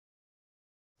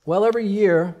Well, every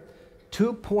year,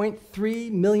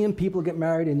 2.3 million people get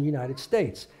married in the United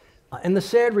States. And the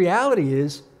sad reality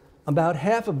is about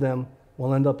half of them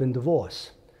will end up in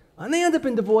divorce. And they end up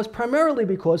in divorce primarily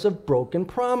because of broken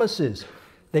promises.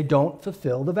 They don't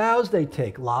fulfill the vows they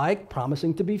take, like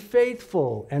promising to be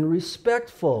faithful and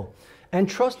respectful and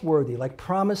trustworthy, like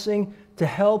promising to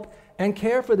help and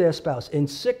care for their spouse in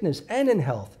sickness and in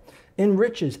health, in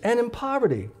riches and in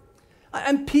poverty.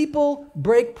 And people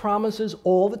break promises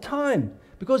all the time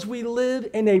because we live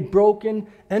in a broken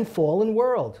and fallen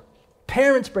world.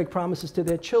 Parents break promises to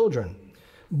their children.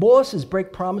 Bosses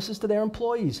break promises to their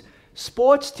employees.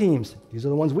 Sports teams, these are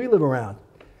the ones we live around,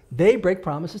 they break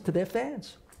promises to their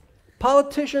fans.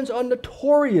 Politicians are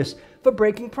notorious for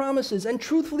breaking promises, and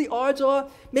truthfully, odds are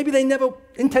maybe they never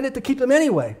intended to keep them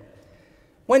anyway.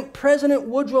 When President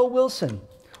Woodrow Wilson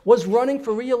was running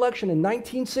for re-election in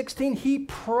 1916, he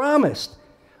promised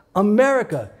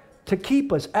America to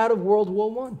keep us out of World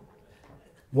War I.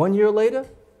 1 year later,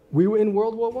 we were in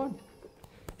World War I.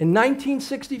 In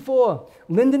 1964,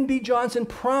 Lyndon B. Johnson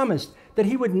promised that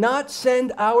he would not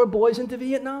send our boys into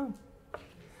Vietnam.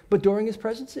 But during his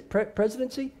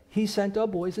presidency, he sent our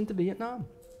boys into Vietnam.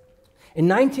 In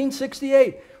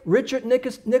 1968, Richard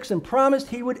Nixon promised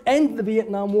he would end the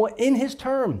Vietnam War in his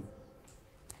term.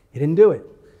 He didn't do it,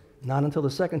 not until the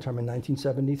second term in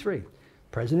 1973.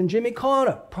 President Jimmy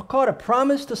Carter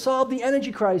promised to solve the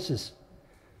energy crisis,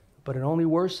 but it only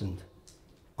worsened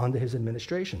under his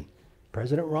administration.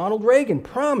 President Ronald Reagan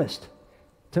promised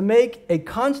to make a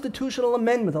constitutional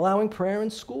amendment allowing prayer in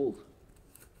schools.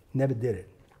 Never did it.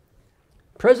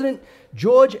 President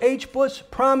George H. Bush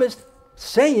promised,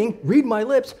 saying, read my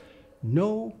lips,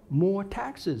 no more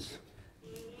taxes.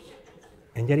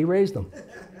 And yet he raised them.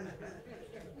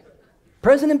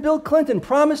 President Bill Clinton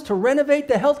promised to renovate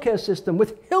the healthcare system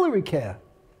with Hillary Care.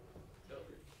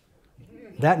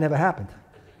 That never happened.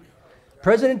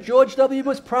 President George W.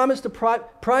 Bush promised to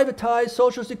privatize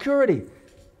Social Security,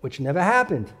 which never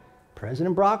happened.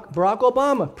 President Barack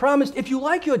Obama promised, if you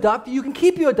like your doctor, you can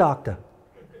keep your doctor.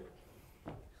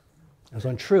 That was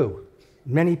untrue.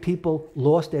 Many people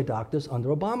lost their doctors under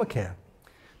Obamacare.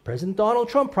 President Donald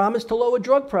Trump promised to lower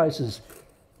drug prices.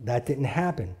 That didn't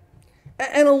happen.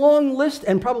 And a long list,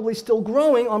 and probably still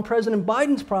growing, on President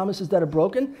Biden's promises that are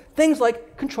broken. Things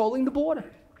like controlling the border.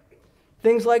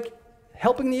 Things like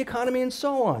helping the economy and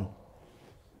so on.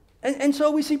 And so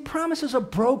we see promises are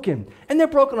broken. And they're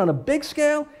broken on a big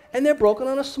scale, and they're broken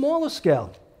on a smaller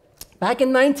scale. Back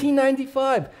in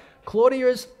 1995,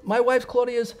 my wife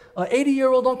Claudia's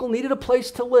 80-year-old uncle needed a place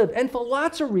to live. And for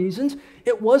lots of reasons,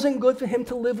 it wasn't good for him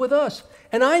to live with us.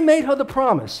 And I made her the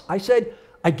promise. I said,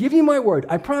 I give you my word.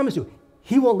 I promise you,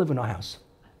 he won't live in our house.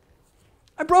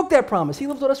 I broke that promise. He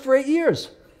lived with us for 8 years.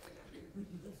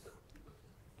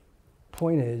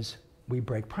 Point is, we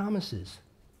break promises.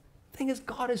 The thing is,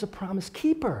 God is a promise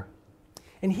keeper.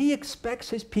 And he expects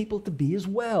his people to be as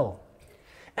well.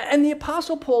 And the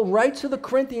Apostle Paul writes to the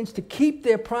Corinthians to keep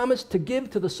their promise to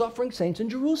give to the suffering saints in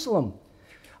Jerusalem.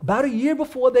 About a year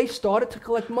before, they started to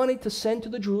collect money to send to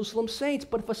the Jerusalem saints,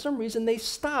 but for some reason they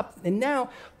stopped. And now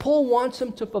Paul wants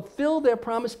them to fulfill their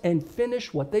promise and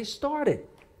finish what they started.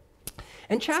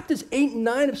 And chapters 8 and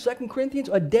 9 of 2 Corinthians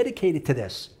are dedicated to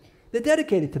this. They're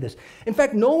dedicated to this. In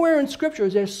fact, nowhere in Scripture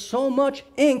is there so much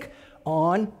ink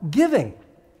on giving,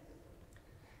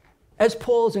 as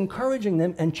Paul is encouraging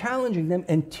them and challenging them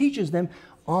and teaches them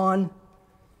on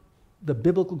the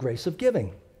biblical grace of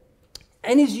giving.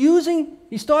 And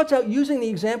he starts out using the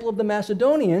example of the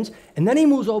Macedonians, and then he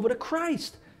moves over to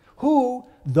Christ, who,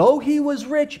 though he was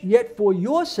rich, yet for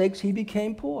your sakes he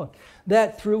became poor,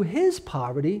 that through his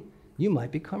poverty you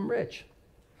might become rich.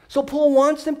 So Paul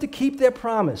wants them to keep their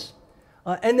promise,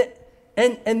 and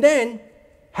then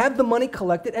have the money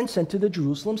collected and sent to the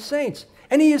Jerusalem saints.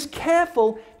 And he is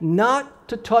careful not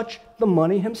to touch the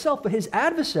money himself, for his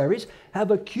adversaries have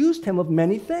accused him of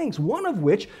many things, one of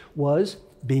which was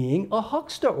being a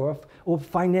huckster or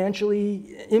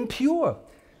financially impure.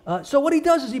 So what he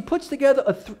does is he puts together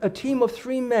a team of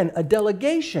 3 men, a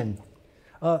delegation,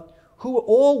 who are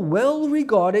all well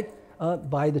regarded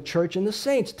by the church and the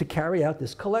saints to carry out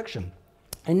this collection.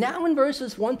 And now in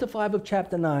verses 1 to 5 of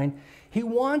chapter 9, he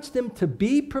wants them to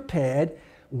be prepared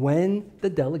when the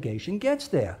delegation gets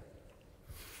there.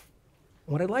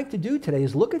 What I'd like to do today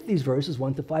is look at these verses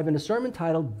 1 to 5 in a sermon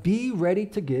titled, Be Ready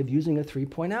to Give, using a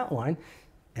 3-point outline.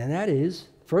 And that is,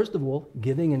 first of all,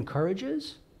 giving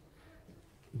encourages,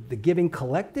 the giving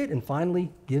collected, and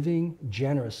finally, giving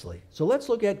generously. So let's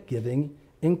look at giving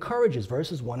encourages,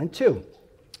 verses 1 and 2. And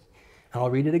I'll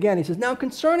read it again. He says, Now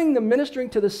concerning the ministering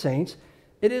to the saints,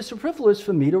 it is superfluous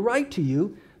for me to write to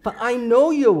you, For I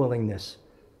know your willingness,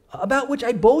 about which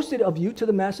I boasted of you to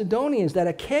the Macedonians, that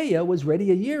Achaia was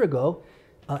ready a year ago,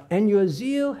 and your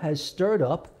zeal has stirred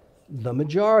up the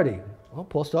majority. Well,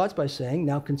 Paul starts by saying,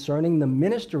 now concerning the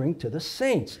ministering to the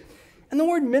saints. And the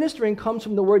word ministering comes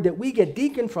from the word that we get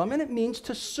deacon from, and it means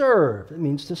to serve. It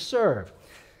means to serve.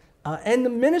 And the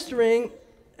ministering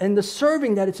and the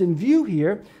serving that it's in view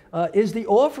here is the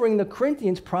offering the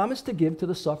Corinthians promised to give to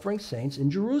the suffering saints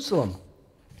in Jerusalem.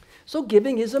 So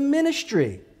giving is a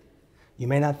ministry. You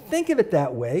may not think of it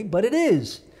that way, but it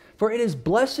is. For it is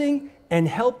blessing and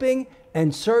helping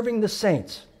and serving the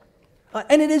saints.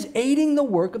 And it is aiding the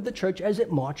work of the church as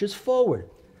it marches forward.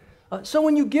 So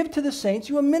when you give to the saints,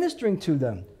 you are ministering to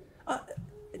them.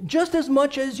 Just as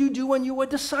much as you do when you are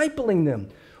discipling them,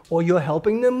 or you're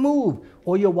helping them move,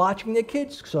 or you're watching their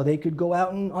kids so they could go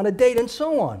out on a date and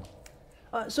so on.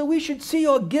 So we should see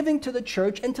our giving to the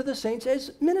church and to the saints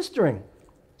as ministering,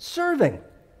 serving.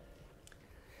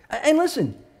 And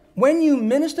listen, when you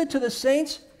minister to the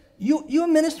saints, you are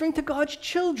ministering to God's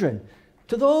children,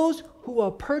 to those who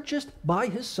are purchased by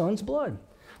his son's blood.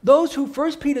 Those who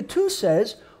 1 Peter 2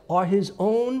 says are his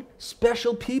own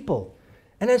special people.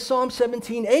 And as Psalm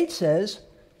 17:8 says,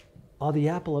 are the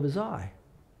apple of his eye.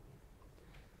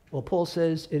 Well, Paul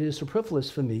says it is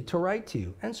superfluous for me to write to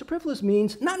you. And superfluous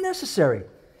means not necessary.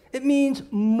 It means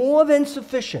more than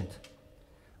sufficient.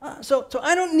 So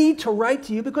I don't need to write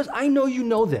to you because I know you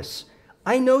know this.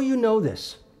 I know you know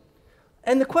this.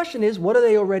 And the question is, what do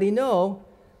they already know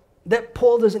that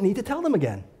Paul doesn't need to tell them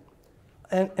again?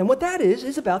 And what that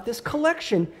is about this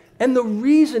collection and the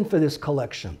reason for this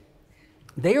collection.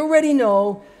 They already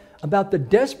know about the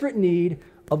desperate need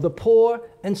of the poor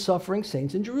and suffering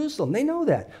saints in Jerusalem. They know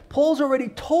that. Paul's already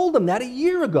told them that a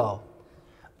year ago.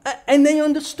 And they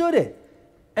understood it.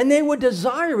 And they were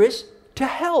desirous to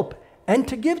help and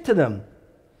to give to them.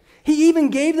 He even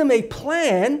gave them a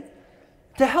plan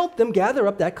to help them gather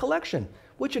up that collection,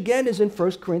 which again is in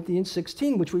 1 Corinthians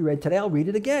 16, which we read today. I'll read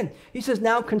it again. He says,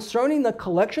 now concerning the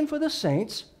collection for the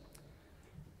saints,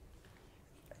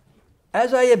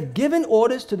 as I have given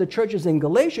orders to the churches in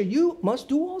Galatia, you must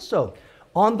do also.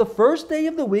 On the first day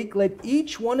of the week, let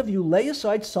each one of you lay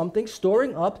aside something,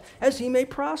 storing up as he may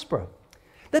prosper,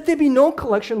 that there be no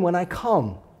collection when I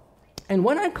come. And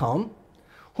when I come,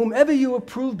 whomever you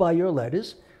approve by your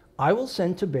letters, I will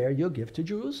send to bear your gift to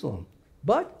Jerusalem.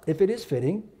 But if it is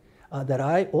fitting that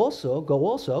I also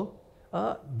go,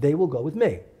 they will go with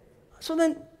me. So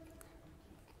then,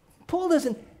 Paul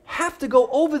doesn't have to go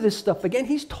over this stuff again.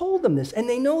 He's told them this, and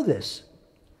they know this.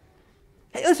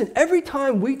 Hey, listen, every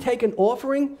time we take an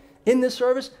offering in this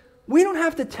service, we don't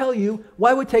have to tell you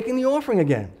why we're taking the offering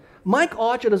again. Mike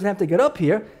Archer doesn't have to get up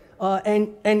here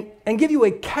and give you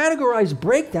a categorized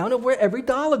breakdown of where every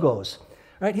dollar goes.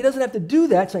 Right? He doesn't have to do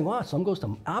that, saying, well, some goes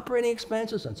to operating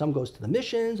expenses, and some goes to the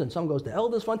missions, and some goes to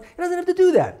elders fund. He doesn't have to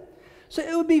do that. So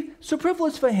it would be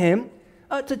superfluous for him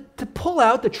to pull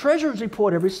out the treasurer's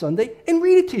report every Sunday and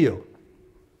read it to you.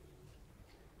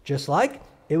 Just like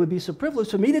it would be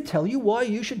superfluous for me to tell you why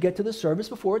you should get to the service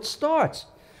before it starts,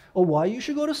 or why you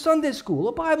should go to Sunday school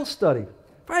or Bible study.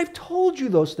 For I've told you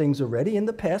those things already in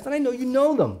the past, and I know you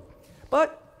know them.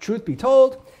 But truth be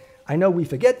told, I know we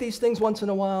forget these things once in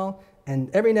a while,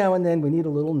 and every now and then we need a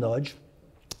little nudge,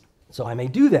 so I may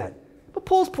do that. But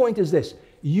Paul's point is this: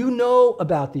 you know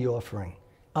about the offering.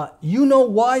 You know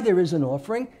why there is an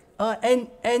offering,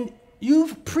 and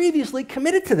you've previously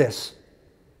committed to this.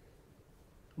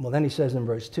 Well, then he says in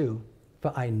verse 2,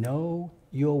 for I know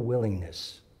your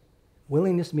willingness.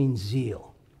 Willingness means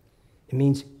zeal. It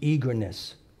means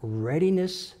eagerness,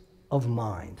 readiness of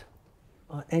mind.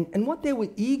 And what they were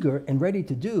eager and ready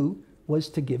to do was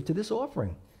to give to this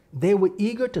offering. They were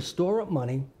eager to store up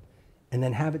money and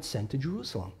then have it sent to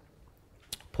Jerusalem.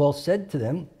 Paul said to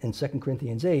them in 2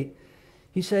 Corinthians 8,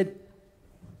 he said,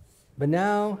 but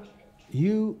now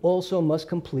you also must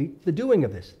complete the doing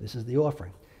of this. This is the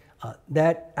offering.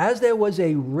 That as there was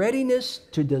a readiness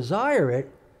to desire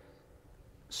it,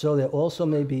 so there also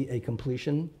may be a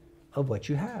completion of what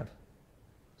you have.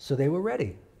 So they were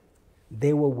ready.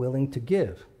 They were willing to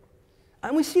give.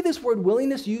 And we see this word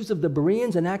willingness used of the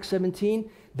Bereans in Acts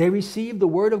 17. They received the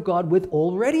word of God with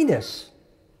all readiness,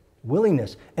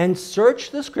 willingness, and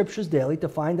searched the scriptures daily to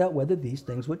find out whether these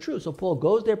things were true. So Paul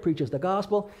goes there, preaches the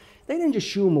gospel. They didn't just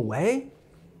shoo them away.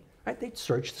 Right? They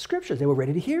searched the scriptures. They were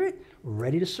ready to hear it,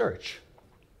 ready to search.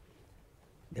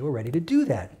 They were ready to do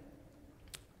that.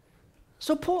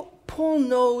 So Paul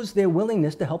knows their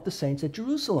willingness to help the saints at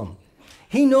Jerusalem.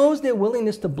 He knows their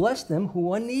willingness to bless them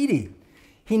who are needy.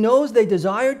 He knows they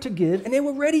desired to give, and they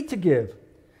were ready to give.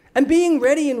 And being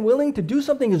ready and willing to do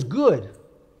something is good.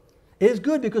 is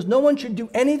good because no one should do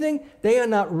anything they are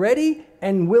not ready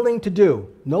and willing to do.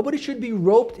 Nobody should be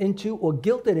roped into or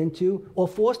guilted into or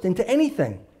forced into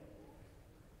anything.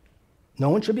 No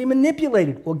one should be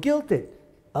manipulated or guilted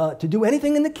to do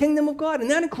anything in the kingdom of God.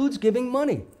 And that includes giving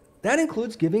money. That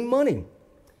includes giving money.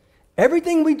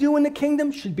 Everything we do in the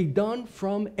kingdom should be done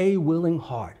from a willing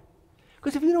heart.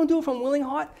 Because if you don't do it from a willing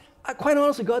heart, quite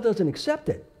honestly, God doesn't accept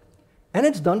it. And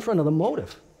it's done for another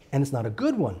motive. And it's not a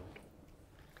good one.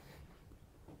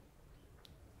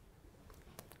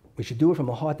 We should do it from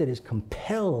a heart that is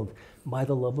compelled by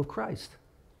the love of Christ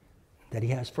that he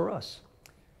has for us.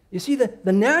 You see,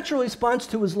 the natural response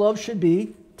to his love should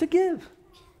be to give.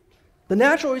 The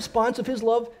natural response of his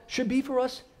love should be for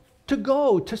us to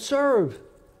go, to serve,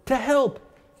 to help,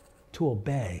 to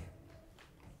obey.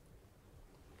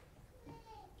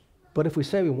 But if we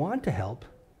say we want to help,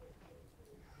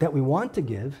 that we want to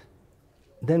give,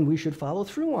 then we should follow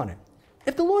through on it.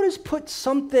 If the Lord has put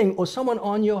something or someone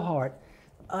on your heart,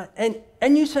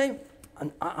 and you say,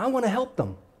 I want to help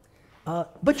them,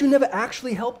 but you never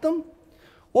actually help them,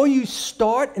 or you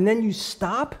start and then you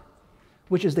stop,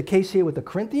 which is the case here with the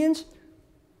Corinthians,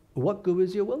 what good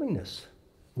was your willingness?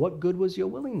 What good was your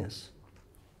willingness?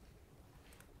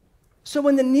 So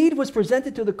when the need was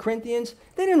presented to the Corinthians,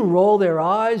 they didn't roll their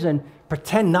eyes and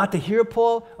pretend not to hear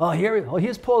Paul.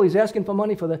 Here's Paul. He's asking for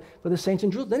money for the saints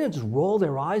in Jerusalem. They didn't just roll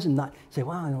their eyes and not say,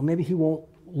 well, maybe he won't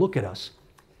look at us.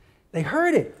 They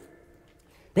heard it.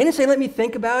 They didn't say, let me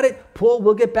think about it. Paul,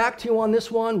 we'll get back to you on this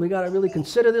one. We got to really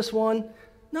consider this one.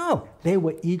 No, they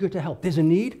were eager to help. There's a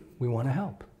need. We want to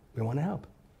help. We want to help.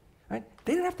 Right?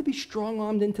 They didn't have to be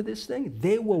strong-armed into this thing.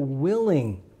 They were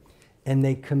willing, and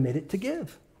they committed to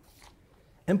give.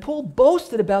 And Paul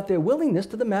boasted about their willingness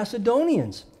to the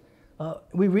Macedonians.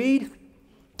 We read,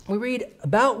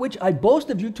 about which I boast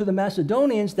of you to the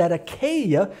Macedonians that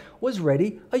Achaia was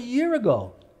ready a year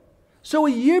ago. So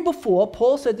a year before,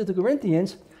 Paul said to the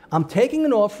Corinthians, I'm taking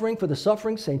an offering for the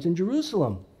suffering saints in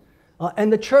Jerusalem.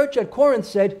 And the church at Corinth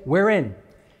said, we're in.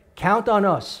 Count on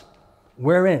us.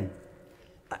 We're in.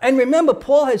 And remember,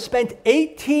 Paul had spent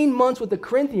 18 months with the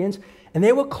Corinthians, and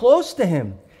they were close to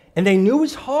him. And they knew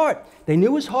his heart. They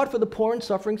knew his heart for the poor and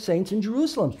suffering saints in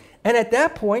Jerusalem. And at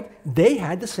that point, they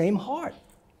had the same heart.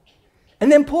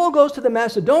 And then Paul goes to the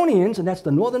Macedonians, and that's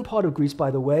the northern part of Greece, by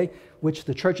the way, which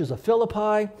the churches of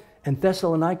Philippi and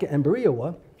Thessalonica and Berea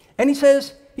were. And he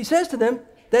says to them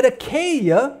that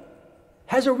Achaia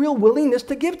has a real willingness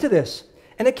to give to this.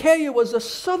 And Achaia was the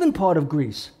southern part of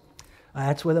Greece.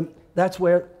 That's where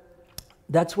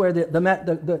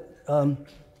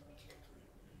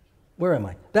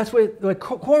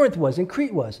Corinth was and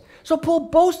Crete was. So Paul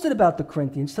boasted about the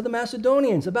Corinthians to the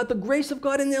Macedonians, about the grace of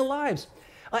God in their lives.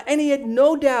 And he had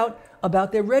no doubt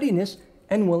about their readiness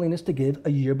and willingness to give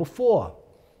a year before.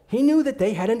 He knew that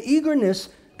they had an eagerness,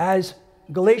 as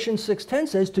Galatians 6:10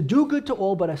 says, to do good to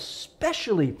all, but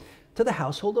especially to the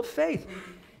household of faith.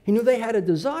 He knew they had a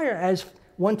desire, as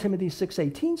 1 Timothy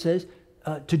 6:18 says,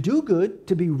 to do good,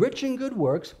 to be rich in good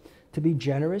works, to be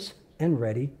generous and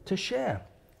ready to share.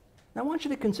 Now I want you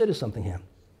to consider something here.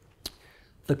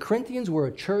 The Corinthians were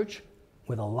a church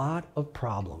with a lot of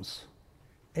problems.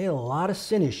 They had a lot of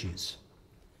sin issues.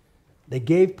 They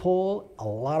gave Paul a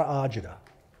lot of agita.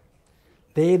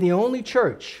 They're the only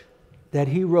church that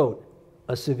he wrote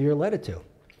a severe letter to.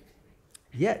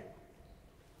 Yet,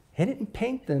 he didn't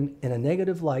paint them in a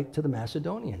negative light to the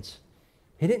Macedonians.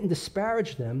 He didn't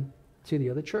disparage them to the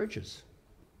other churches.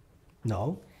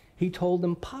 No, he told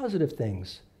them positive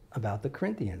things about the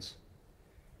Corinthians.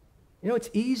 You know, it's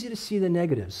easy to see the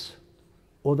negatives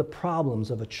or the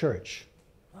problems of a church.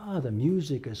 The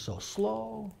music is so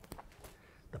slow.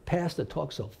 The pastor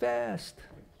talks so fast.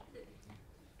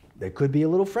 They could be a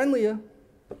little friendlier,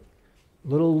 a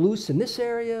little loose in this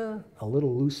area, a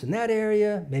little loose in that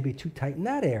area, maybe too tight in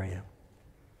that area.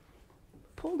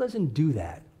 Paul doesn't do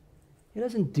that. He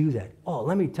doesn't do that. Oh,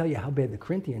 let me tell you how bad the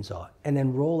Corinthians are, and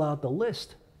then roll out the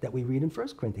list that we read in 1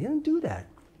 Corinthians. He doesn't do that.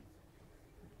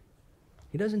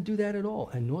 He doesn't do that at all,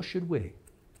 and nor should we.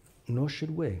 Nor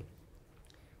should we.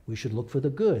 We should look for the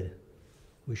good.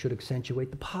 We should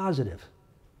accentuate the positive.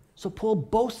 So Paul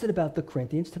boasted about the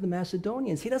Corinthians to the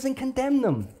Macedonians. He doesn't condemn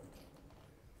them.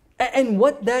 And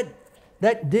what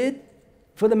that did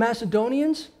for the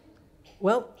Macedonians?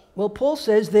 Well, Paul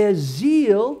says their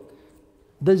zeal,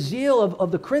 the zeal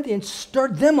of the Corinthians,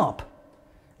 stirred them up.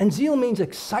 And zeal means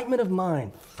excitement of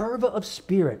mind, fervor of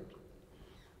spirit.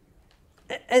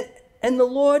 And the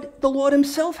Lord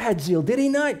himself had zeal, did he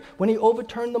not? When he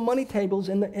overturned the money tables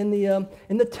in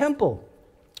the temple.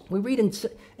 We read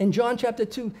in John chapter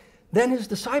 2, then his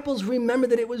disciples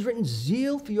remembered that it was written,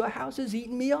 zeal for your house has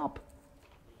eaten me up.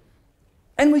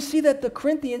 And we see that the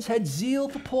Corinthians had zeal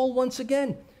for Paul once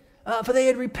again, for they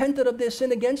had repented of their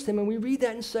sin against him. And we read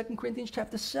that in 2 Corinthians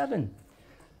chapter 7.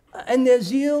 And their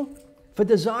zeal for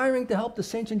desiring to help the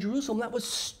saints in Jerusalem, that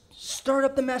was stirred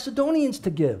up the Macedonians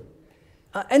to give.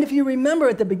 And if you remember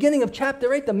at the beginning of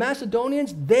chapter 8, the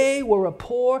Macedonians, they were a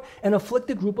poor and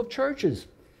afflicted group of churches.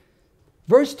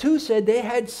 Verse 2 said they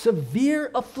had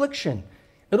severe affliction.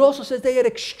 It also says they had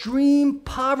extreme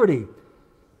poverty,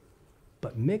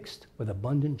 but mixed with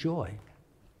abundant joy,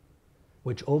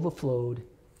 which overflowed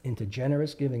into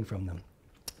generous giving from them.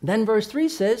 Then verse 3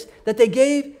 says that they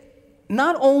gave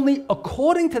not only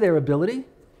according to their ability,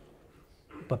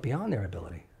 but beyond their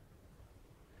ability.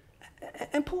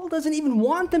 And Paul doesn't even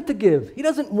want them to give. He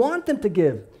doesn't want them to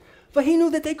give, for he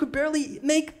knew that they could barely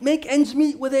make ends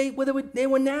meet where they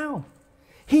were now.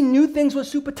 He knew things were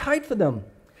super tight for them.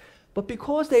 But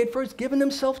because they had first given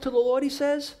themselves to the Lord, he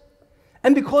says,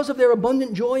 and because of their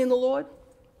abundant joy in the Lord,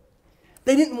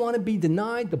 they didn't want to be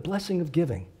denied the blessing of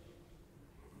giving.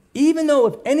 Even though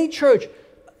if any church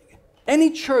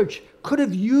could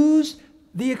have used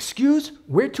the excuse,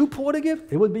 we're too poor to give,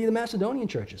 it would be the Macedonian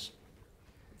churches.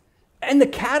 And the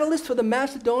catalyst for the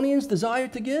Macedonians' desire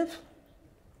to give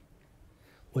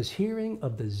was hearing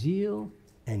of the zeal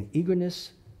and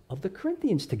eagerness of the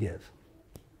Corinthians to give.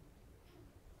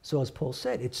 So as Paul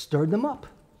said, it stirred them up,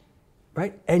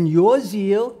 right? And your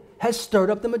zeal has stirred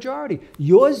up the majority.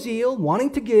 Your zeal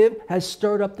wanting to give has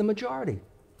stirred up the majority,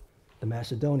 the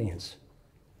Macedonians.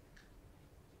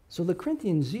 So the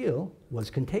Corinthian zeal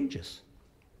was contagious.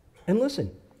 And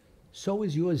listen, so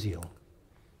is your zeal.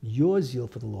 Your zeal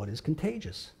for the Lord is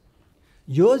contagious.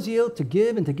 Your zeal to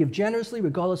give and to give generously,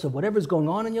 regardless of whatever is going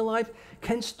on in your life,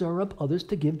 can stir up others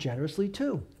to give generously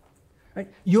too.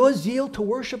 Right? Your zeal to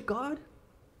worship God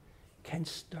can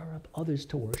stir up others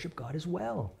to worship God as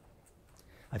well.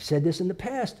 I've said this in the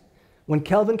past. When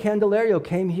Kelvin Candelario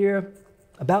came here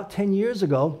about 10 years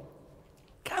ago,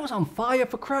 God was on fire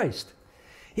for Christ.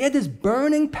 He had this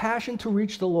burning passion to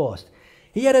reach the lost.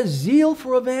 He had a zeal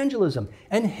for evangelism,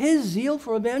 and his zeal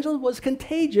for evangelism was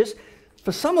contagious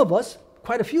for some of us,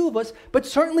 quite a few of us, but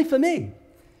certainly for me.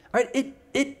 All right,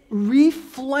 it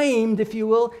reflamed, if you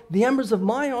will, the embers of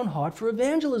my own heart for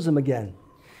evangelism again.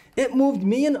 It moved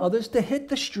me and others to hit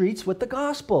the streets with the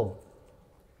gospel.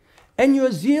 And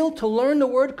your zeal to learn the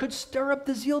word could stir up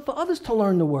the zeal for others to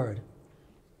learn the word.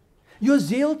 Your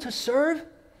zeal to serve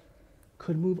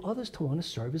could move others to want to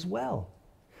serve as well.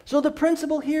 So the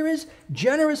principle here is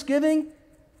generous giving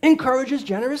encourages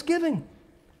generous giving,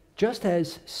 just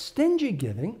as stingy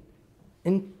giving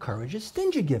encourages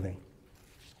stingy giving.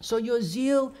 So your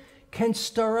zeal can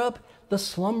stir up the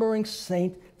slumbering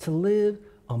saint to live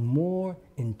a more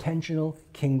intentional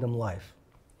kingdom life.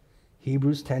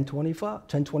 Hebrews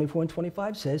 10:24 and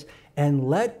 25 says, and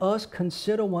let us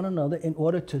consider one another in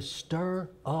order to stir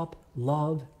up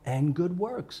love and good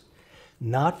works,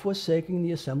 not forsaking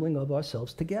the assembling of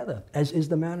ourselves together, as is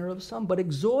the manner of some, but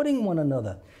exhorting one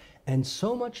another, and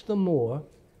so much the more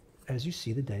as you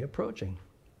see the day approaching.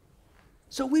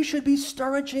 So we should be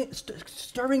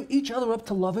stirring each other up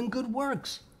to love and good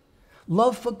works.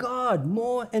 Love for God,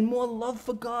 more and more love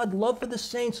for God, love for the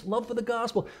saints, love for the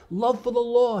gospel, love for the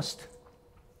lost.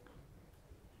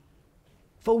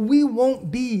 For we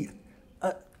won't be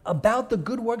about the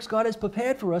good works God has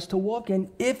prepared for us to walk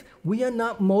in if we are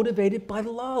not motivated by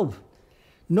love.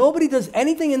 Nobody does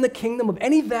anything in the kingdom of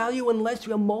any value unless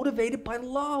you are motivated by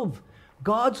love.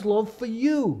 God's love for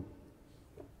you,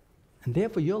 and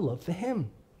therefore your love for him.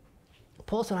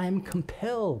 Paul said, I am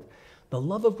compelled. The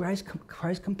love of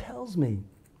Christ compels me.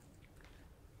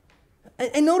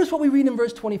 And notice what we read in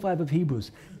verse 25 of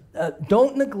Hebrews.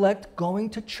 Don't neglect going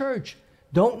to church.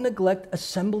 Don't neglect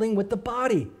assembling with the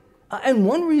body. And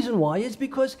one reason why is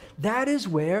because that is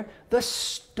where the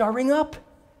stirring up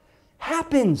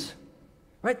happens.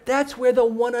 Right? That's where the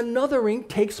one anothering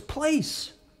takes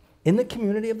place in the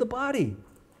community of the body.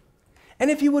 And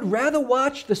if you would rather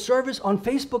watch the service on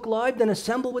Facebook Live than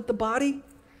assemble with the body,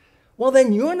 well,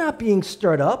 then you're not being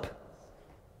stirred up,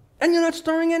 and you're not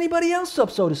stirring anybody else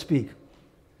up, so to speak.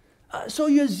 So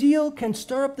your zeal can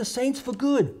stir up the saints for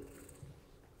good,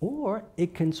 or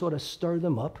it can sort of stir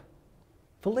them up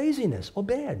for laziness or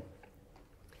bad.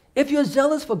 If you're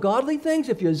zealous for godly things,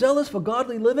 if you're zealous for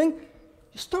godly living,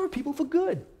 you stir up people for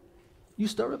good. You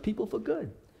stir up people for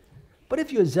good. But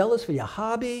if you're zealous for your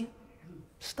hobby,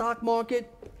 stock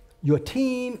market, your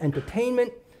team,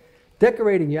 entertainment,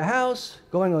 decorating your house,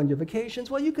 going on your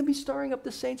vacations, well, you can be stirring up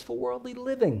the saints for worldly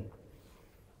living.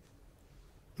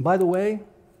 And by the way,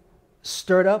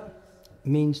 stirred up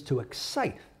means to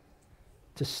excite,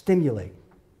 to stimulate.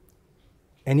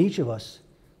 And each of us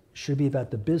should be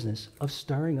about the business of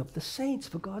stirring up the saints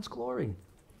for God's glory.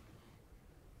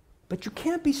 But you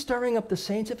can't be stirring up the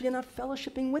saints if you're not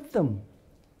fellowshipping with them.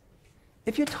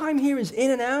 If your time here is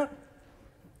in and out,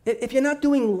 if you're not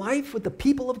doing life with the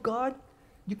people of God,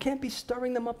 you can't be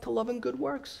stirring them up to love and good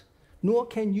works, nor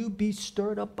can you be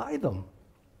stirred up by them.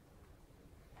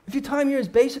 If your time here is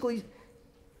basically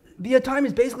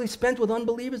spent with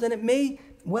unbelievers, then it may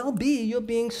well be you're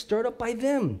being stirred up by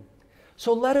them.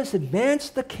 So let us advance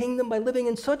the kingdom by living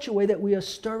in such a way that we are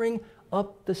stirring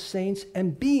up the saints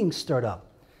and being stirred up.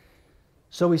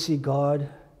 So we see God,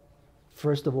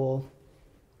 first of all,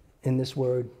 in this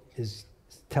word is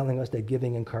telling us that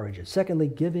giving encourages. Secondly,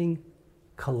 giving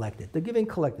collected. The giving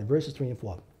collected, verses 3 and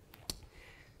 4.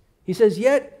 He says,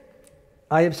 "Yet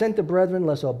I have sent the brethren,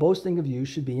 lest our boasting of you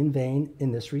should be in vain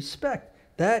in this respect,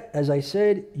 that, as I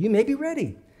said, you may be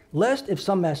ready, lest if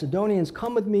some Macedonians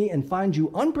come with me and find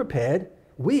you unprepared,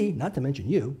 we, not to mention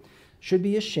you, should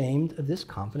be ashamed of this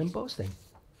confident boasting."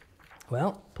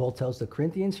 Well, Paul tells the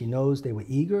Corinthians he knows they were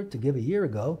eager to give a year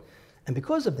ago, and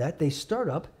because of that, they stirred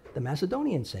up the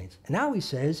Macedonian saints. And now he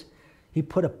says he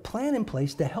put a plan in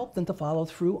place to help them to follow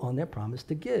through on their promise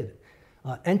to give,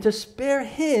 and to spare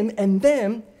him and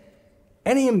them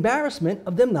any embarrassment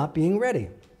of them not being ready.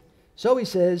 So he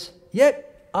says,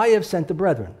 "Yet I have sent the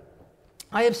brethren."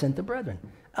 I have sent the brethren.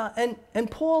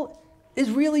 And Paul is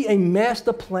really a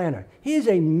master planner. He is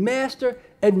a master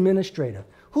administrator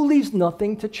who leaves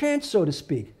nothing to chance, so to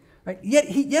speak. Right? Yet,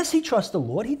 he trusts the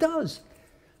Lord. He does.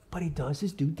 But he does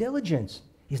his due diligence.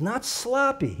 He's not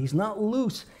sloppy. He's not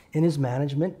loose in his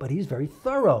management, but he's very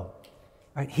thorough.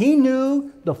 Right? He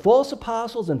knew the false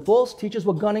apostles and false teachers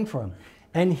were gunning for him.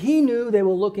 And he knew they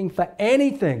were looking for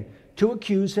anything to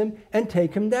accuse him and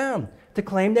take him down, to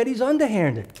claim that he's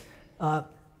underhanded,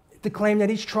 to claim that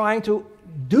he's trying to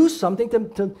do something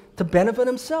to benefit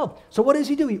himself. So what does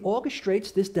he do? He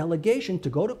orchestrates this delegation to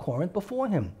go to Corinth before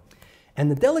him.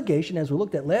 And the delegation, as we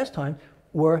looked at last time,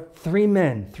 were 3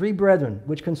 men, 3 brethren,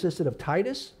 which consisted of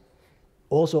Titus,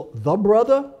 also the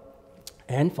brother,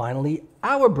 and finally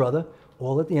our brother,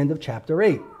 all at the end of chapter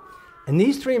 8. And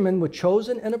these 3 men were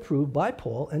chosen and approved by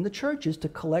Paul and the churches to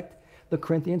collect the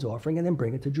Corinthians' offering and then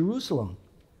bring it to Jerusalem.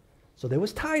 So there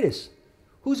was Titus,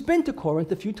 who's been to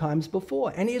Corinth a few times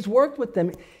before, and he has worked with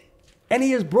them, and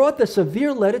he has brought the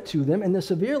severe letter to them, and the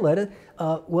severe letter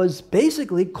was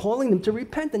basically calling them to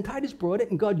repent, and Titus brought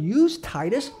it, and God used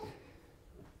Titus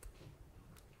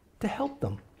to help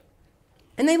them.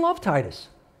 And they love Titus,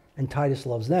 and Titus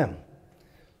loves them.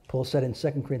 Paul said in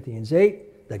 2 Corinthians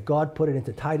 8 that God put it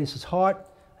into Titus's heart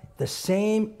the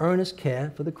same earnest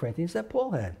care for the Corinthians that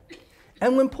Paul had.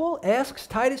 And when Paul asks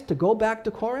Titus to go back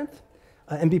to Corinth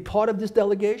and be part of this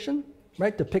delegation,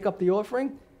 right, to pick up the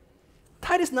offering,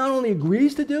 Titus not only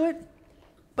agrees to do it,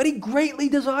 but he greatly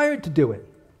desired to do it.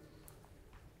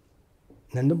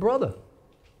 And then the brother,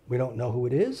 we don't know who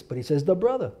it is, but he says the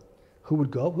brother who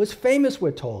would go was famous,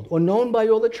 we're told, or known by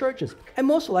all the churches. And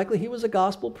most likely he was a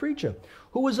gospel preacher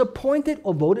who was appointed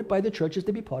or voted by the churches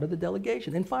to be part of the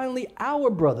delegation. And finally, our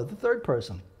brother, the third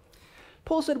person,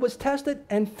 Paul said was tested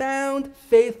and found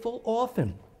faithful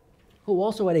often, who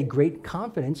also had a great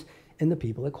confidence in the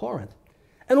people at Corinth.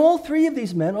 And all 3 of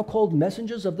these men are called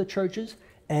messengers of the churches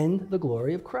and the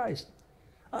glory of Christ.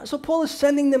 So Paul is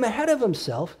sending them ahead of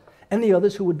himself and the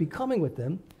others who would be coming with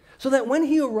them, so that when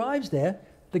he arrives there,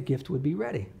 the gift would be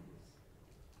ready.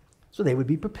 So they would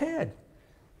be prepared.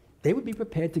 They would be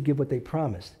prepared to give what they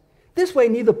promised. This way,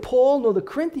 neither Paul nor the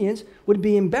Corinthians would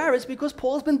be embarrassed because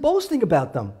Paul's been boasting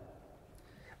about them,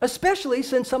 especially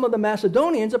since some of the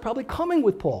Macedonians are probably coming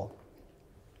with Paul.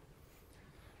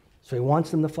 So he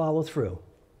wants them to follow through.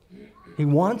 He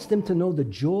wants them to know the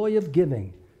joy of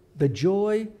giving, the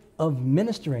joy of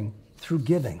ministering through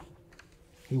giving.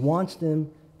 He wants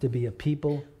them to be a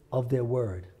people of their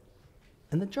word.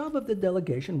 And the job of the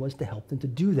delegation was to help them to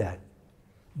do that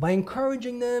by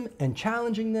encouraging them and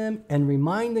challenging them and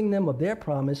reminding them of their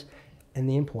promise and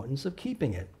the importance of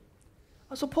keeping it.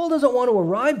 So Paul doesn't want to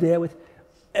arrive there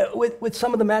with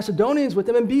some of the Macedonians with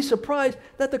them and be surprised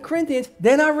that the Corinthians,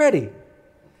 they're not ready.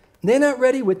 They're not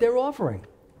ready with their offering.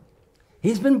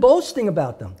 He's been boasting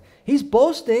about them. He's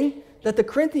boasting that the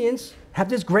Corinthians have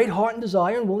this great heart and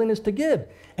desire and willingness to give.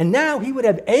 And now he would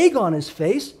have egg on his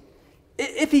face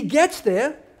if he gets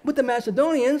there with the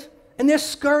Macedonians and they're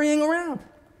scurrying around,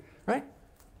 right?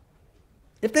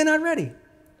 If they're not ready.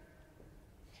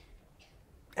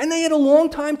 And they had a long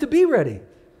time to be ready.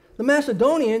 The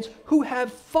Macedonians, who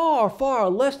have far, far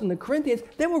less than the Corinthians,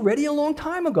 they were ready a long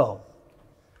time ago.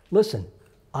 Listen,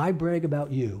 I brag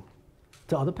about you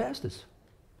to other pastors.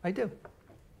 I do.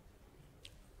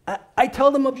 I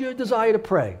tell them of your desire to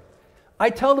pray. I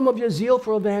tell them of your zeal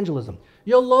for evangelism,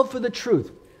 your love for the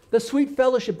truth, the sweet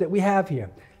fellowship that we have here,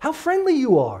 how friendly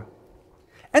you are.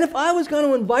 And if I was going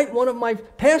to invite one of my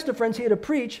pastor friends here to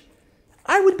preach,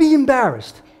 I would be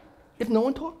embarrassed if no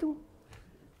one talked to him.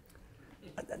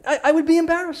 I would be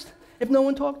embarrassed if no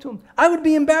one talked to him. I would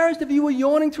be embarrassed if you were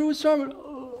yawning through a sermon,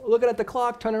 looking at the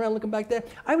clock, turning around, looking back there.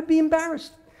 I would be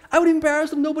embarrassed. I would be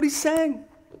embarrassed if nobody sang.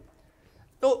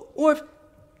 Or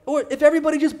if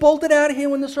everybody just bolted out of here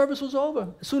when the service was over,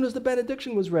 as soon as the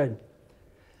benediction was read.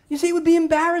 You see, it would be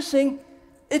embarrassing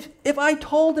if I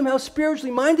told them how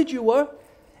spiritually minded you were,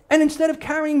 and instead of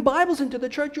carrying Bibles into the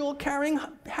church, you're all carrying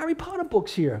Harry Potter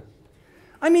books here.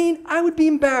 I mean, I would be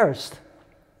embarrassed.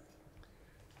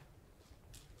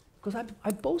 Because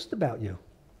I boast about you.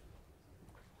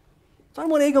 So I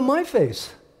want egg on my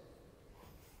face.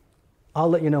 I'll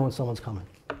let you know when someone's coming.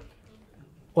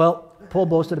 Well, Paul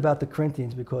boasted about the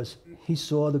Corinthians because he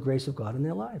saw the grace of God in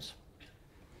their lives.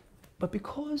 But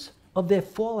because of their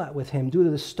fallout with him, due to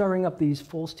the stirring up these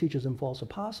false teachers and false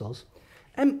apostles,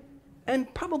 and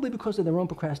probably because of their own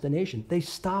procrastination, they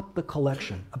stopped the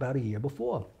collection about a year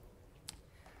before.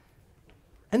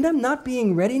 And them not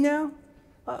being ready now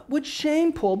would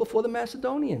shame Paul before the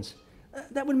Macedonians.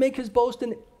 That would make his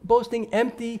boasting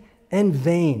empty and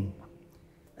vain.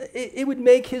 It would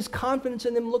make his confidence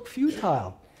in them look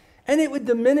futile. And it would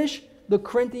diminish the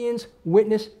Corinthians'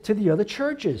 witness to the other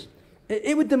churches.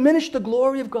 It would diminish the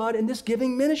glory of God in this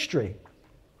giving ministry.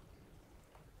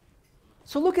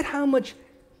 So look at how much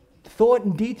thought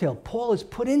and detail Paul has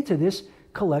put into this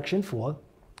collection for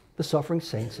the suffering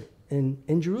saints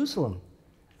in Jerusalem.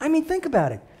 I mean, think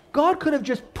about it. God could have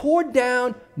just poured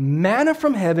down manna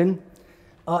from heaven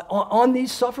on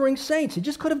these suffering saints. He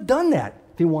just could have done that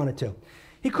if he wanted to.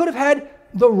 He could have had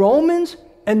the Romans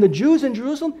and the Jews in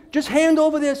Jerusalem just hand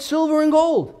over their silver and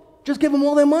gold. Just give them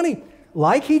all their money,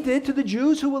 like he did to the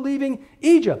Jews who were leaving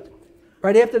Egypt.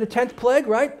 Right after the 10th plague,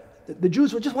 right? The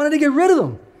Jews just wanted to get rid of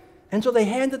them. And so they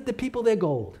handed the people their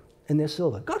gold and their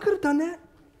silver. God could have done that.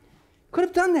 Could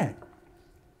have done that.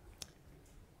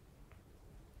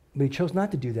 But he chose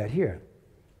not to do that here.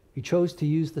 He chose to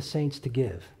use the saints to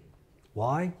give.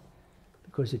 Why?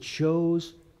 Because it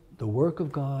shows the work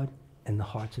of God in the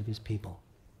hearts of his people.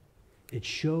 It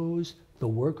shows the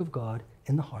work of God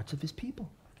in the hearts of his people.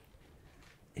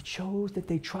 It shows that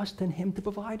they trust in him to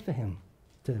provide for him.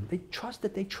 They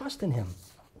trust in him.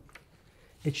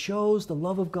 It shows the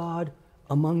love of God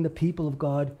among the people of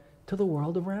God to the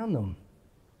world around them.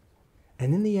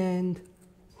 And in the end,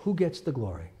 who gets the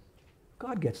glory?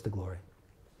 God gets the glory.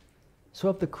 So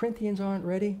if the Corinthians aren't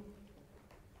ready,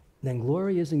 then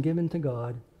glory isn't given to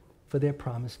God for their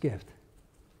promised gift.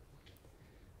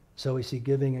 So we see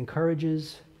giving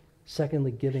encourages,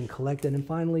 secondly, giving collected, and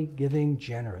finally, giving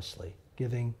generously.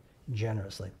 Giving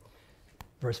generously.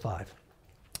 Verse 5.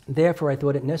 Therefore I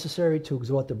thought it necessary to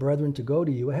exhort the brethren to go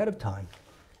to you ahead of time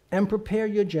and prepare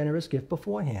your generous gift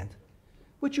beforehand,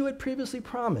 which you had previously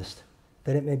promised,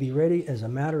 that it may be ready as a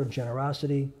matter of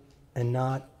generosity and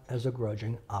not as a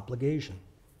grudging obligation.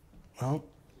 Well,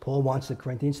 Paul wants the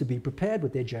Corinthians to be prepared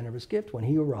with their generous gift when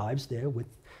he arrives there with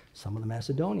some of the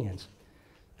Macedonians.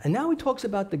 And now he talks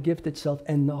about the gift itself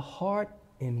and the heart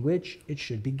in which it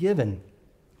should be given.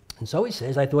 And so he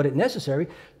says, I thought it necessary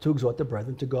to exhort the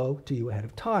brethren to go to you ahead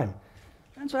of time.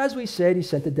 And so as we said, he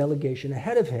sent a delegation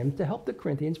ahead of him to help the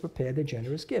Corinthians prepare their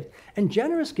generous gift. And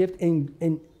generous gift,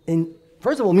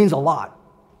 first of all, means a lot.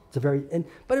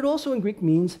 But it also in Greek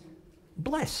means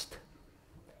blessed.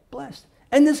 Blessed.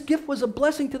 And this gift was a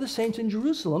blessing to the saints in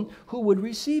Jerusalem who would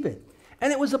receive it.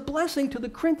 And it was a blessing to the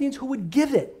Corinthians who would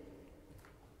give it.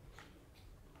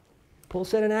 Paul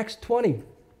said in Acts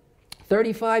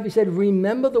 20:35, he said,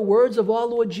 remember the words of our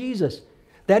Lord Jesus,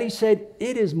 that he said,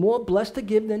 it is more blessed to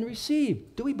give than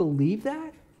receive. Do we believe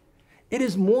that? It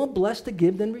is more blessed to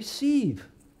give than receive.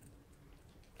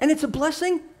 And it's a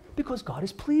blessing because God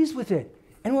is pleased with it.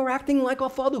 And we're acting like our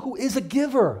Father who is a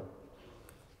giver.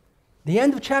 The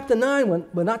end of chapter 9, when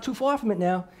we're not too far from it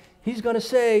now, he's going to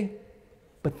say,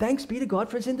 but thanks be to God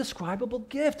for his indescribable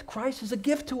gift. Christ is a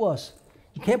gift to us.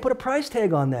 You can't put a price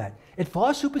tag on that. It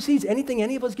far supersedes anything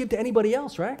any of us give to anybody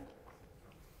else, right?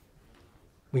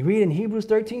 We read in Hebrews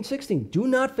 13:16, do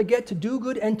not forget to do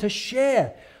good and to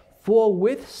share, for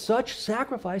with such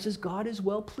sacrifices God is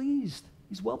well pleased.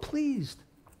 He's well pleased.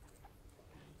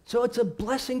 So it's a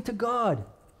blessing to God.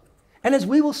 And as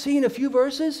we will see in a few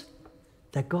verses,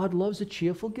 that God loves a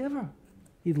cheerful giver.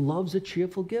 He loves a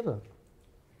cheerful giver.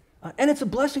 And it's a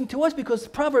blessing to us because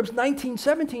Proverbs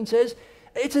 19:17 says,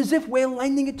 it's as if we're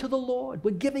lending it to the Lord.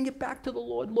 We're giving it back to the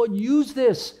Lord. Lord, use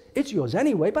this. It's yours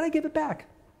anyway, but I give it back.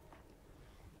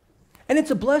 And it's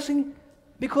a blessing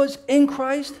because in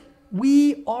Christ,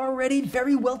 we are already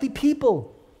very wealthy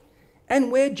people.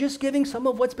 And we're just giving some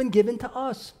of what's been given to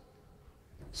us.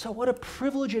 So what a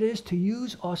privilege it is to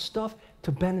use our stuff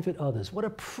to benefit others. What a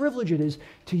privilege it is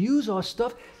to use our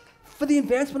stuff for the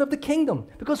advancement of the kingdom.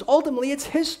 Because ultimately it's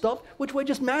his stuff which we're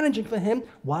just managing for him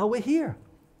while we're here.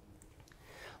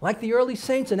 Like the early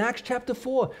saints in Acts chapter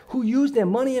 4, who used their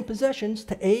money and possessions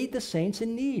to aid the saints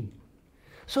in need.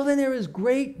 So then there is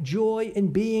great joy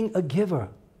in being a giver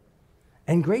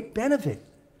and great benefit,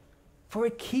 for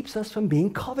it keeps us from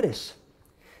being covetous.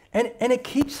 And it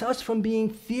keeps us from being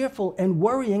fearful and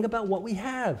worrying about what we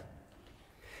have.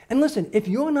 And listen, if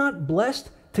you're not blessed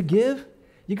to give,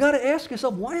 you got to ask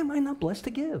yourself, why am I not blessed to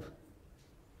give?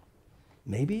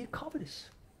 Maybe you're covetous.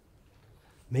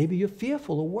 Maybe you're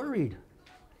fearful or worried.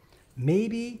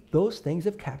 Maybe those things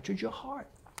have captured your heart.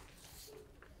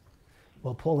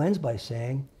 Well, Paul ends by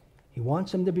saying he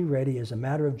wants them to be ready as a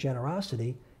matter of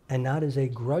generosity and not as a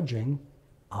grudging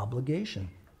obligation.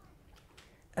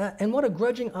 And what a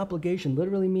grudging obligation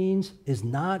literally means is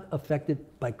not affected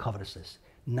by covetousness.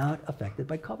 Not affected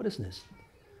by covetousness.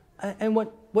 And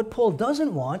what Paul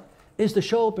doesn't want is to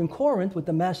show up in Corinth with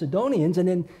the Macedonians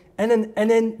and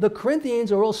then the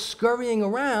Corinthians are all scurrying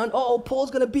around. Oh, Paul's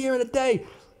going to be here in a day.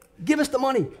 Give us the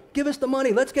money. Give us the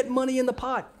money. Let's get money in the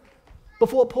pot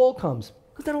before Paul comes.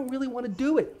 Because they don't really want to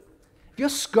do it. If you're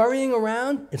scurrying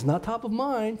around, it's not top of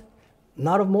mind,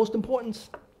 not of most importance.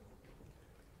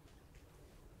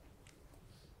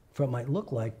 For it might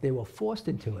look like they were forced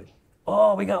into it.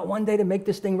 Oh, we got one day to make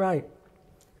this thing right.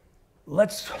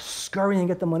 Let's scurry and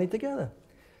get the money together.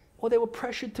 Or they were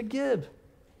pressured to give,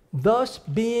 thus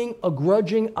being a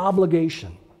grudging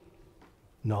obligation.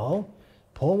 No,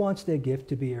 Paul wants their gift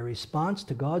to be a response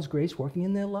to God's grace working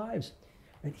in their lives.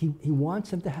 He wants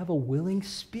them to have a willing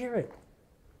spirit.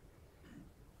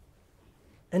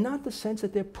 And not the sense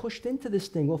that they're pushed into this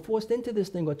thing or forced into this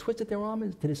thing or twisted their arm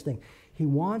into this thing. He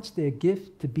wants their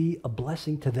gift to be a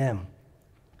blessing to them.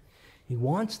 He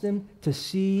wants them to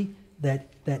see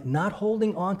that not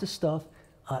holding on to stuff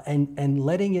and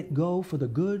letting it go for the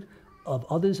good of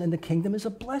others and the kingdom is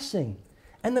a blessing.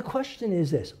 And the question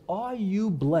is this: are you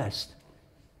blessed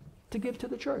to give to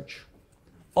the church?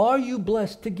 Are you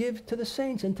blessed to give to the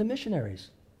saints and to missionaries?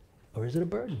 Or is it a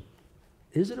burden?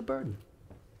 Is it a burden?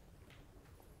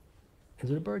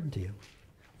 Is it a burden to you?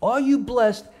 Are you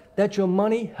blessed that your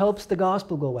money helps the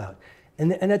gospel go out?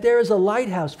 And that there is a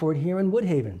lighthouse for it here in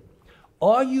Woodhaven?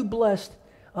 Are you blessed?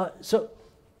 Are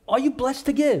you blessed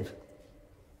to give?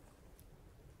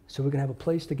 So we're going to have a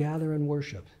place to gather and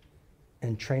worship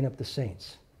and train up the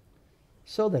saints.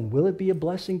 So then, will it be a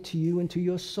blessing to you and to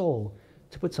your soul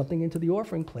to put something into the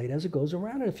offering plate as it goes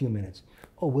around in a few minutes?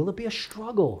 Or will it be a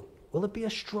struggle? Will it be a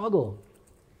struggle?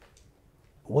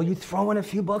 Will you throw in a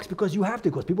few bucks because you have to,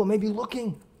 because people may be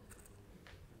looking?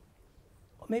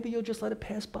 Or maybe you'll just let it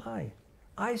pass by.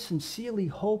 I sincerely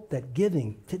hope that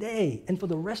giving today and for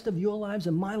the rest of your lives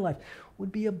and my life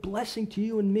would be a blessing to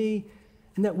you and me,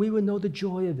 and that we would know the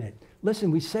joy of it.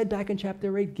 Listen, we said back in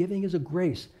chapter 8, giving is a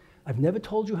grace. I've never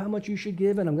told you how much you should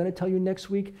give, and I'm going to tell you next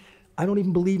week, I don't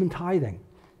even believe in tithing.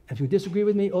 If you disagree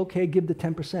with me, okay, give the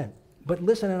 10%. But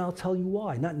listen, and I'll tell you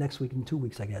why. Not next week, in 2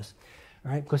 weeks, I guess.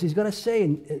 All right? Because he's going to say,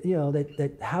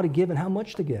 that how to give and how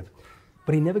much to give.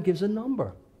 But he never gives a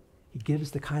number. He gives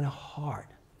the kind of heart.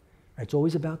 Right? It's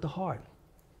always about the heart.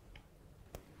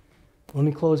 Let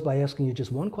me close by asking you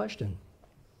just one question.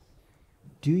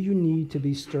 Do you need to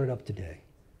be stirred up today?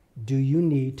 Do you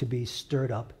need to be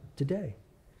stirred up today?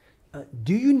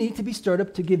 Do you need to be stirred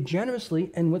up to give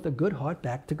generously and with a good heart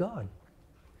back to God?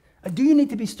 Do you need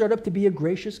to be stirred up to be a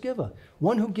gracious giver,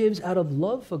 one who gives out of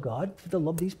love for God, for the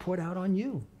love that he's poured out on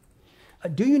you?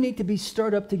 Do you need to be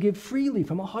stirred up to give freely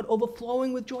from a heart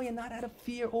overflowing with joy and not out of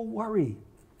fear or worry?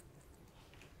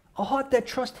 A heart that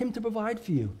trusts him to provide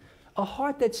for you. A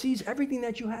heart that sees everything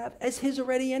that you have as his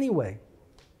already anyway.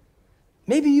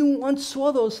 Maybe you once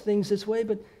saw those things this way,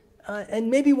 but and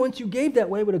maybe once you gave that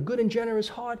way with a good and generous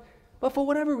heart, but for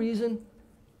whatever reason,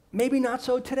 maybe not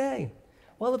so today.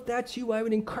 Well, if that's you, I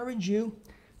would encourage you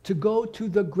to go to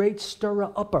the great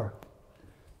stirrer-upper,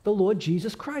 the Lord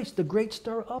Jesus Christ, the great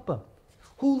stirrer-upper,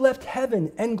 who left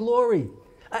heaven and glory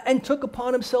and took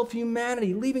upon himself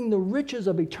humanity, leaving the riches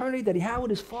of eternity that he had with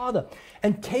his Father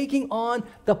and taking on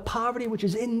the poverty which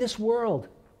is in this world.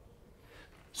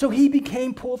 So he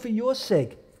became poor for your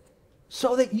sake,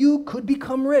 so that you could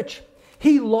become rich.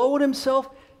 He lowered himself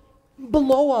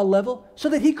below our level so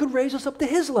that he could raise us up to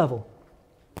his level.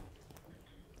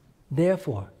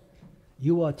 Therefore,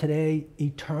 you are today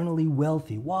eternally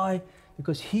wealthy. Why?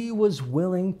 Because he was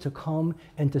willing to come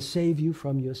and to save you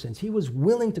from your sins. He was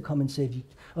willing to come and save you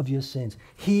of your sins.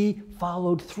 He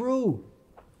followed through.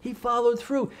 He followed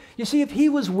through. You see, if he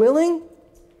was willing,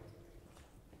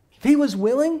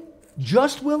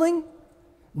 just willing,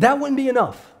 that wouldn't be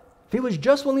enough. If he was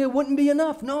just willing, it wouldn't be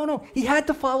enough. No. He had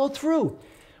to follow through.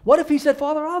 What if he said,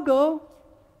 Father, I'll go.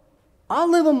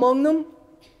 I'll live among them.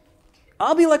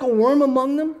 I'll be like a worm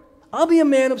among them. I'll be a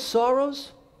man of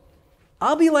sorrows.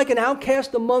 I'll be like an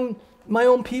outcast among my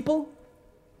own people.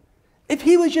 If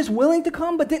he was just willing to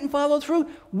come but didn't follow through,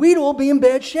 we'd all be in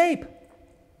bad shape.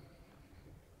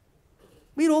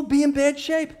 We'd all be in bad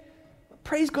shape.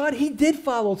 Praise God, he did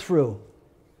follow through.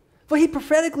 For he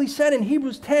prophetically said in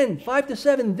Hebrews 10,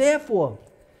 5-7, therefore,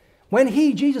 when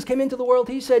he, Jesus, came into the world,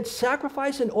 he said,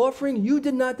 sacrifice and offering you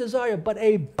did not desire, but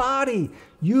a body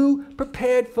you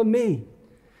prepared for me.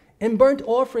 In burnt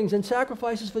offerings and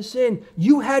sacrifices for sin,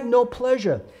 you had no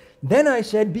pleasure. Then I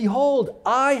said, behold,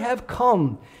 I have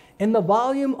come. In the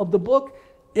volume of the book,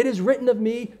 it is written of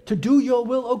me to do your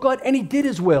will, O God. And he did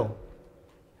his will.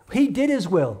 He did his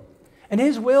will. And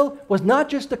his will was not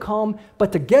just to come,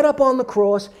 but to get up on the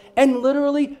cross and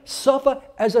literally suffer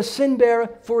as a sin bearer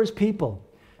for his people.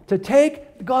 To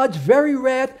take God's very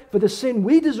wrath for the sin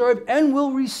we deserve and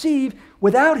will receive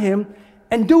without him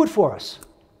and do it for us.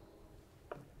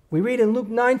 We read in Luke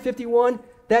 9:51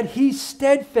 that he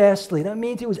steadfastly, that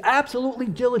means he was absolutely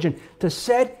diligent to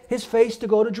set his face to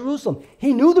go to Jerusalem.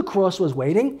 He knew the cross was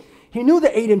waiting. He knew the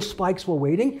 8-inch spikes were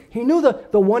waiting. He knew the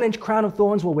 1-inch crown of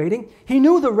thorns were waiting. He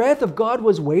knew the wrath of God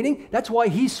was waiting. That's why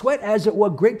he sweat as it were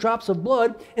great drops of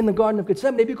blood in the Garden of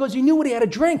Gethsemane, because he knew what he had to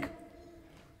drink.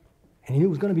 And he knew it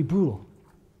was going to be brutal.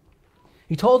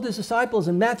 He told his disciples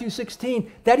in Matthew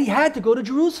 16 that he had to go to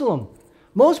Jerusalem.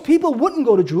 Most people wouldn't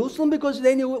go to Jerusalem because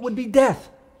they knew it would be death.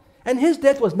 And his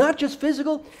death was not just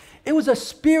physical, it was a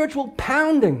spiritual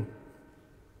pounding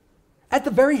at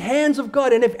the very hands of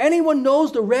God. And if anyone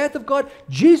knows the wrath of God,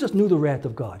 Jesus knew the wrath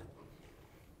of God.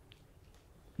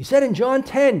 He said in John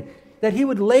 10 that he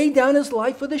would lay down his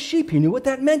life for the sheep. He knew what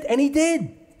that meant, and he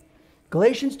did.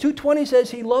 Galatians 2:20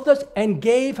 says he loved us and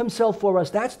gave himself for us.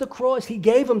 That's the cross. He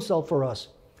gave himself for us.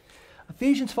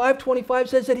 Ephesians 5:25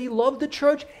 says that he loved the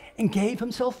church and gave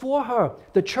himself for her.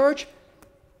 The church,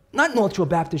 not North Shore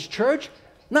Baptist Church,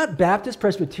 not Baptist,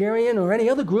 Presbyterian, or any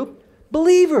other group,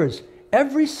 believers.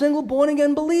 Every single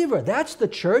born-again believer. That's the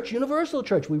church, universal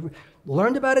church. We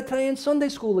learned about it today in Sunday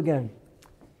school again.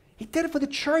 He did it for the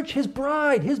church, his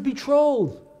bride, his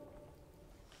betrothed.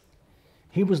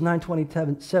 Hebrews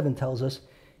 9:27 tells us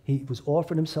he was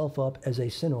offered himself up as a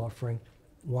sin offering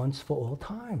once for all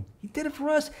time. He did it for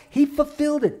us. He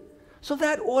fulfilled it. So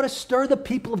that ought to stir the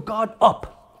people of God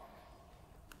up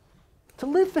to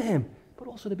live for him, but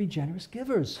also to be generous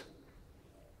givers.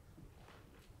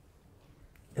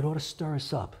 It ought to stir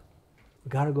us up.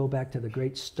 We've got to go back to the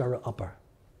great stirrer-upper.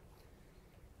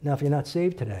 Now, if you're not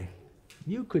saved today,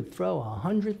 you could throw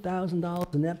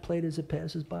 $100,000 in that plate as it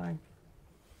passes by,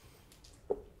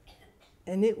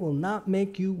 and it will not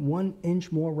make you 1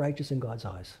 inch more righteous in God's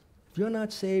eyes. If you're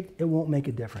not saved, it won't make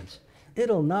a difference.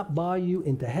 It'll not buy you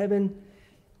into heaven.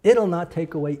 It'll not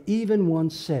take away even one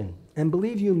sin. And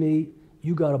believe you me,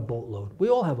 you got a boatload. We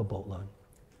all have a boatload.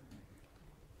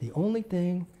 The only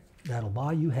thing that'll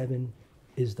buy you heaven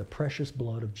is the precious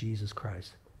blood of Jesus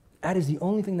Christ. That is the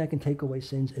only thing that can take away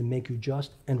sins and make you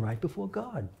just and right before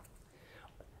God.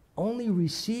 Only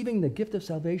receiving the gift of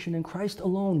salvation in Christ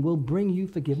alone will bring you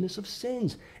forgiveness of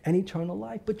sins and eternal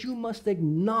life. But you must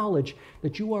acknowledge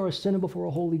that you are a sinner before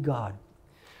a holy God.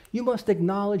 You must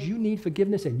acknowledge you need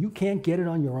forgiveness and you can't get it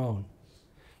on your own.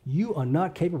 You are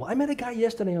not capable. I met a guy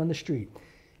yesterday on the street,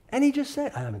 and he just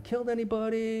said, I haven't killed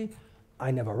anybody. I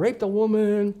never raped a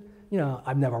woman.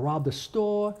 I've never robbed a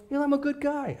store. I'm a good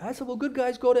guy. I said, well, good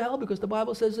guys go to hell because the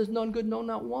Bible says there's none good, no,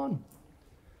 not one.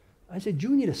 I said,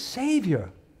 you need a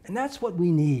Savior, and that's what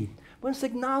we need. We must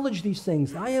acknowledge these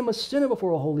things. I am a sinner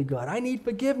before a holy God. I need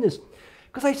forgiveness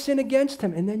because I sin against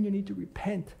him. And then you need to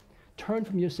repent. Turn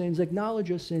from your sins, acknowledge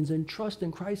your sins, and trust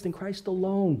in Christ and Christ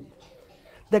alone.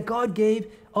 That God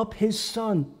gave up his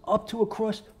Son up to a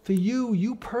cross for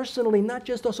you personally, not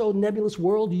just this old nebulous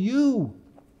world, you.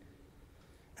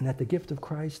 And that the gift of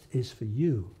Christ is for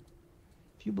you.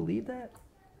 If you believe that,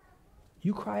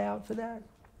 you cry out for that,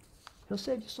 he'll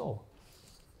save your soul.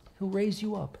 He'll raise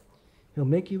you up. He'll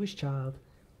make you his child.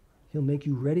 He'll make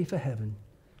you ready for heaven.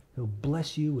 He'll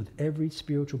bless you with every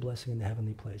spiritual blessing in the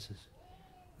heavenly places.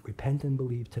 Repent and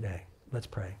believe today. Let's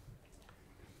pray.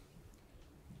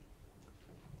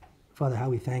 Father, how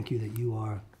we thank you that you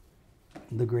are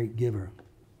the great giver,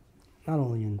 not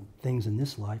only in things in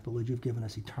this life, but Lord, you've given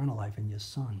us eternal life in your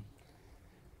Son.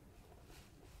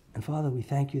 And Father, we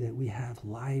thank you that we have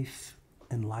life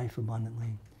and life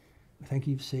abundantly. We thank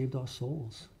you you've saved our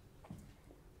souls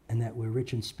and that we're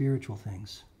rich in spiritual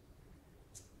things.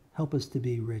 Help us to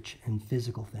be rich in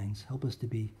physical things. Help us to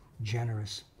be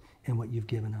generous in what you've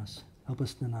given us. Help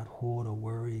us to not hoard or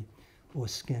worry or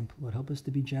skimp. Lord, help us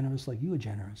to be generous like you are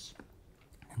generous.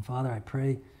 And Father, I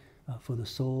pray for the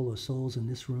soul or souls in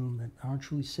this room that aren't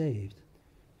truly saved,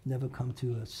 never come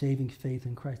to a saving faith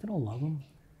in Christ. They don't love him.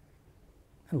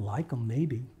 They like them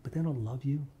maybe, but they don't love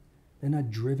you. They're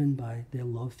not driven by their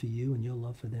love for you and your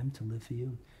love for them to live for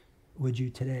you. Would you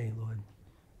today, Lord,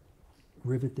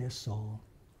 rivet their soul,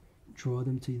 draw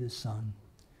them to the Son,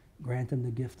 grant them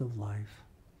the gift of life,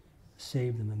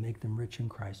 save them and make them rich in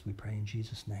Christ. We pray in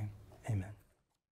Jesus' name. Amen.